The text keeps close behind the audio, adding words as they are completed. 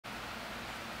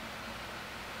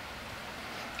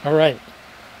All right.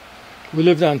 We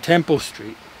lived on Temple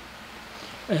Street.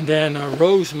 And then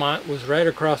Rosemont was right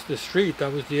across the street.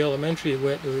 That was the elementary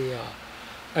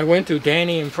I went to.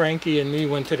 Danny and Frankie and me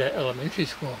went to that elementary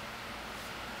school.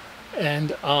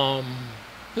 And it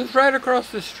was right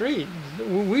across the street.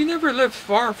 We never lived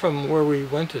far from where we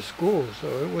went to school, so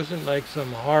it wasn't like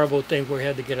some horrible thing where we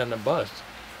had to get on the bus.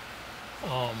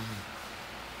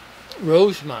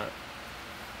 Rosemont.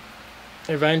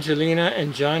 Evangelina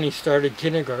and Johnny started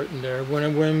kindergarten there.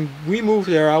 When we moved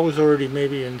there, I was already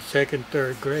maybe in second,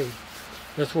 third grade.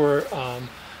 That's where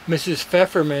Mrs.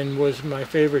 Pfefferman was my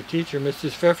favorite teacher.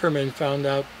 Mrs. Pfefferman found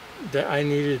out that I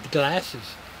needed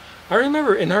glasses. I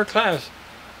remember in her class,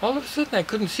 all of a sudden I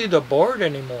couldn't see the board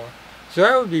anymore. So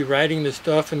I would be writing the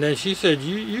stuff, and then she said,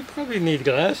 you probably need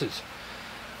glasses.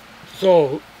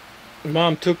 So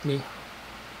Mom took me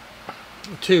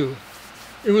to,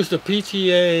 it was the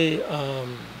PTA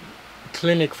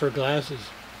clinic for glasses.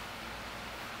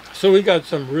 So we got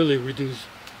some really reduced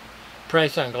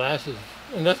price on glasses,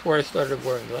 and that's where I started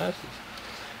wearing glasses.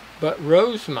 But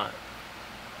Rosemont,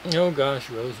 oh gosh,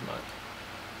 Rosemont.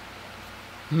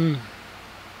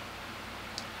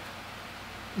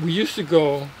 We used to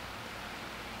go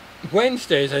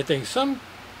Wednesdays, I think,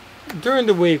 during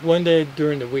the week, one day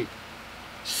during the week.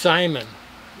 Simon,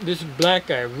 this black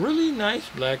guy, really nice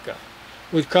black guy,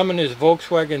 would come in his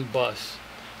Volkswagen bus.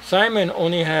 Simon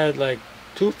only had like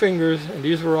 2 fingers, and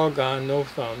these were all gone, no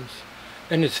thumbs,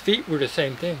 and his feet were the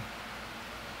same thing.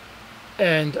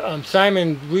 And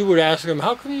Simon, we would ask him,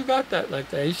 how come you got that like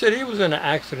that? He said he was in an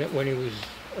accident when he was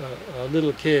a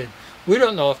little kid. We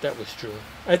don't know if that was true.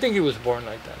 I think he was born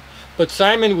like that. But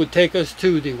Simon would take us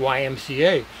to the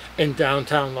YMCA in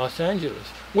downtown Los Angeles,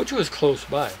 which was close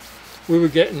by. We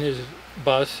would get in his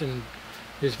bus, and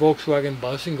his Volkswagen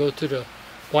bus, and go to the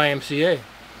YMCA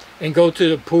and go to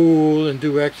the pool and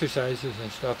do exercises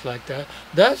and stuff like that.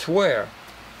 That's where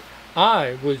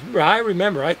I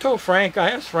remember, I told Frank,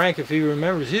 I asked Frank if he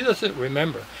remembers. He doesn't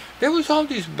remember. There was all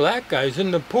these black guys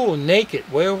in the pool naked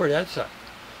way over that side.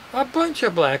 A bunch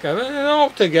of black guys, and all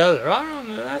together. I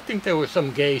don't know, I think there was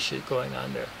some gay shit going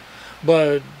on there.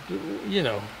 But, you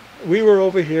know, we were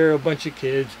over here, a bunch of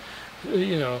kids,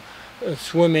 you know,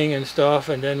 swimming and stuff,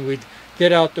 and then we'd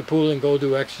get out the pool and go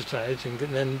do exercise, and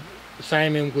then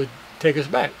Simon would take us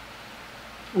back.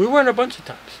 We went a bunch of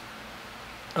times.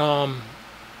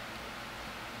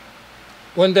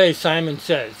 One day Simon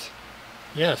tells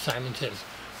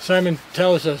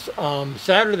us,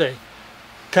 Saturday,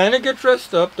 kind of get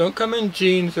dressed up, don't come in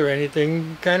jeans or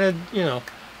anything, kind of, you know,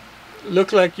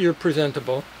 look like you're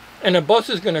presentable, and a bus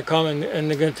is going to come, and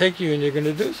they're going to take you, and you're going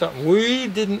to do something. We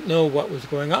didn't know what was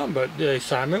going on, but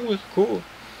Simon was cool.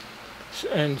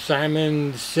 And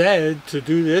Simon said to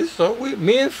do this, so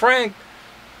me and Frank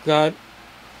got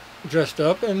dressed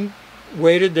up and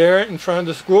waited there in front of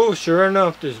the school. Sure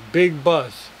enough, this big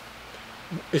bus,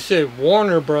 it said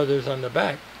Warner Brothers on the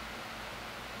back.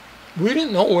 We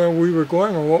didn't know where we were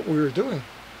going or what we were doing.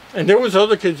 And there was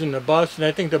other kids in the bus, and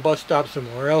I think the bus stopped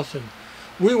somewhere else, and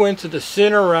we went to the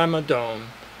Cinerama Dome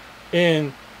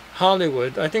in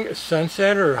Hollywood. I think it's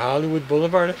Sunset or Hollywood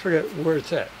Boulevard, I forget where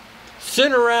it's at.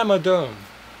 Cinerama Dome,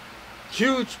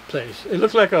 huge place. It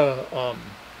looked like a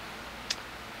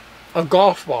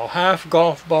golf ball, half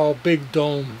golf ball, big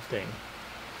dome thing.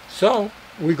 So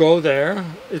we go there.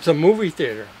 It's a movie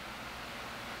theater.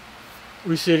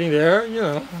 We're sitting there, you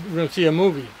know, we're going to see a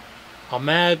movie. A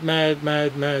Mad, Mad,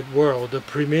 Mad, Mad World, the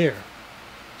premiere.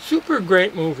 Super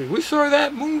great movie. We saw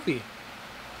that movie.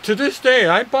 To this day,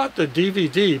 I bought the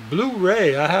DVD,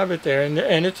 Blu-ray. I have it there,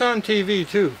 and it's on TV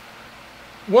too.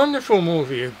 Wonderful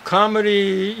movie. A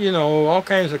comedy, you know, all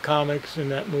kinds of comics in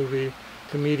that movie.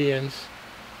 Comedians.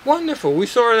 Wonderful. We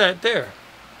saw that there.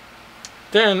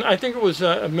 Then, I think it was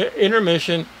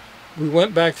intermission. We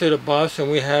went back to the bus, and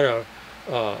we had a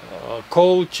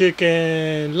cold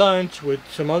chicken lunch with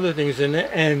some other things in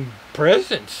it, and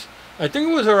presents. I think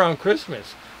it was around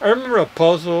Christmas. I remember a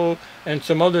puzzle and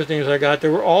some other things I got. They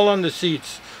were all on the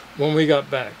seats when we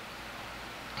got back.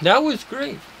 That was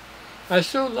great. I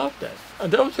still love that.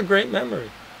 That was a great memory.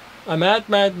 A mad,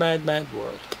 mad, mad, mad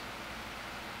world.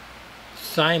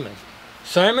 Simon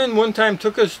one time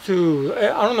took us to,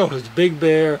 I don't know if it was Big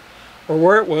Bear or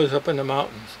where it was up in the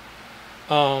mountains,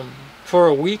 for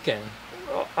a weekend.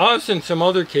 Us and some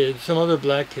other kids, some other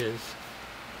black kids,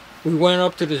 we went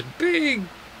up to this big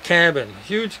cabin,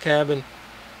 huge cabin,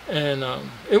 and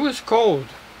it was cold.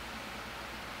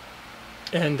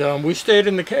 And we stayed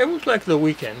in the cabin. It was like the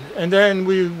weekend. And then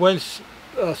we went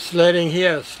sledding. He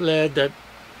had a sled that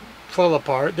fell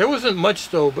apart. There wasn't much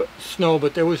snow,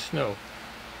 but there was snow.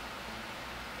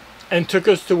 And took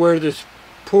us to where this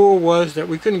pool was that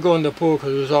we couldn't go in the pool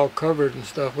because it was all covered and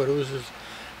stuff, but it was just,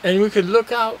 and we could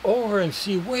look out over and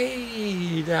see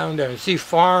way down there and see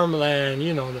farmland,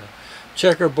 you know, the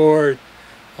checkerboard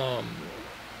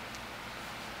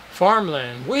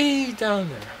farmland way down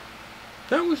there.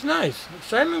 That was nice.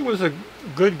 Simon was a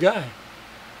good guy.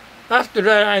 After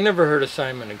that, I never heard of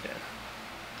Simon again.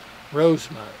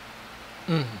 Rosemont.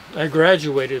 I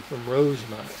graduated from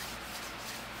Rosemont.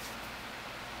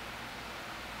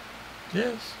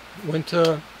 Yes. Went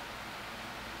to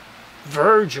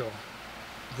Virgil.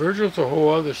 Virgil's a whole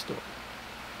other story.